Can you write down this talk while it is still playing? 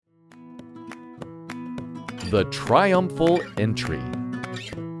The Triumphal Entry.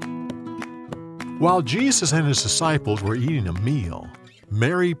 While Jesus and his disciples were eating a meal,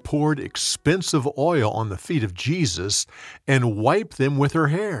 Mary poured expensive oil on the feet of Jesus and wiped them with her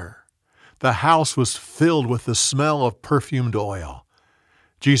hair. The house was filled with the smell of perfumed oil.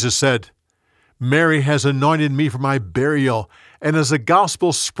 Jesus said, "Mary has anointed me for my burial, and as the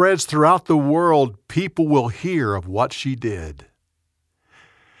gospel spreads throughout the world, people will hear of what she did."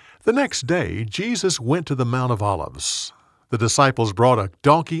 The next day, Jesus went to the Mount of Olives. The disciples brought a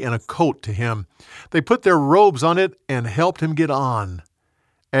donkey and a coat to him. They put their robes on it and helped him get on.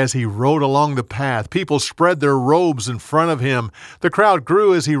 As he rode along the path, people spread their robes in front of him. The crowd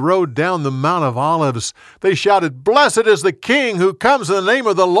grew as he rode down the Mount of Olives. They shouted, "Blessed is the King who comes in the name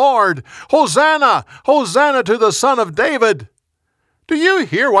of the Lord! Hosanna! Hosanna to the Son of David!" "Do you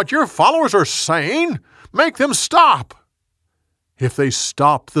hear what your followers are saying? Make them stop!" "If they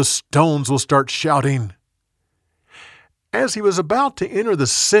stop, the stones will start shouting." As he was about to enter the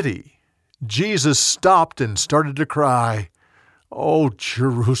city, Jesus stopped and started to cry, "Oh,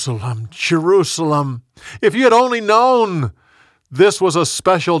 Jerusalem, Jerusalem, if you had only known! This was a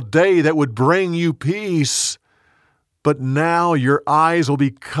special day that would bring you peace. But now your eyes will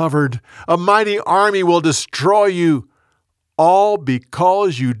be covered. A mighty army will destroy you, all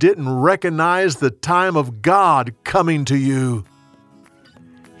because you didn't recognize the time of God coming to you."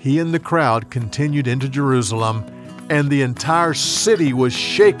 He and the crowd continued into Jerusalem, and the entire city was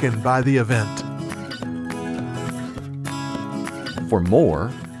shaken by the event. For more,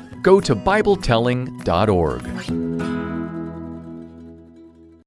 go to BibleTelling.org.